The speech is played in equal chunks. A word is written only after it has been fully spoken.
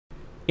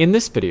In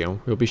this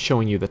video, we'll be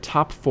showing you the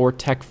top 4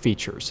 tech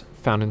features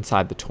found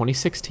inside the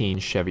 2016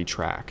 Chevy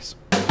Trax.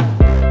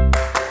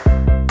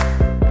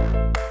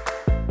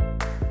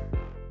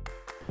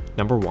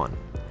 Number 1.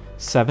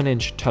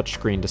 7-inch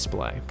touchscreen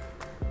display.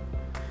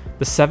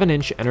 The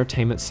 7-inch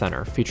Entertainment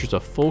Center features a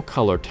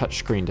full-color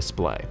touchscreen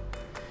display.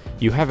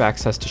 You have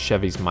access to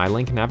Chevy's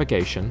MyLink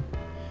navigation,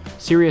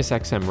 Sirius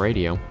XM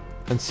radio,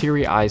 and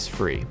Siri Eyes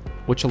Free,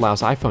 which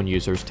allows iPhone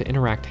users to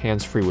interact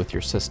hands-free with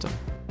your system.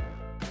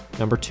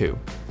 Number 2.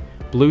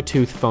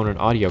 Bluetooth phone and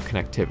audio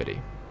connectivity.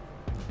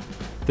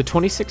 The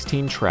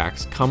 2016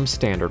 Trax comes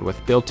standard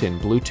with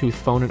built-in Bluetooth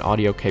phone and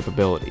audio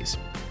capabilities.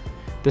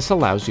 This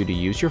allows you to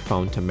use your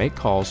phone to make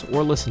calls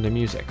or listen to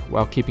music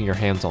while keeping your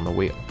hands on the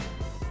wheel.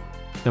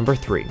 Number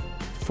 3.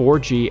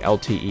 4G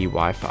LTE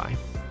Wi-Fi.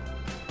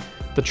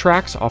 The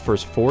Trax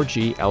offers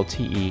 4G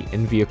LTE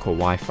in-vehicle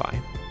Wi-Fi.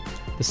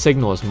 The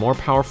signal is more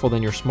powerful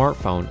than your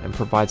smartphone and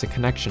provides a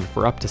connection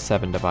for up to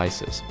 7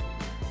 devices.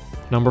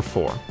 Number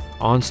 4.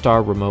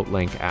 OnStar Remote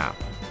Link app.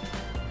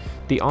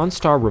 The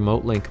OnStar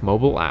Remote Link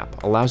mobile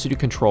app allows you to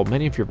control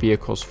many of your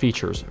vehicle's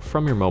features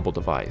from your mobile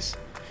device.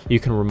 You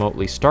can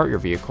remotely start your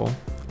vehicle,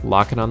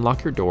 lock and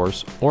unlock your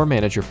doors, or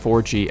manage your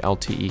 4G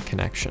LTE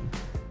connection.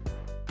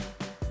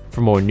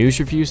 For more news,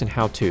 reviews, and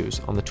how-tos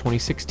on the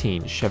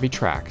 2016 Chevy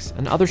Trax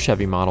and other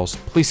Chevy models,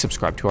 please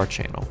subscribe to our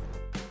channel.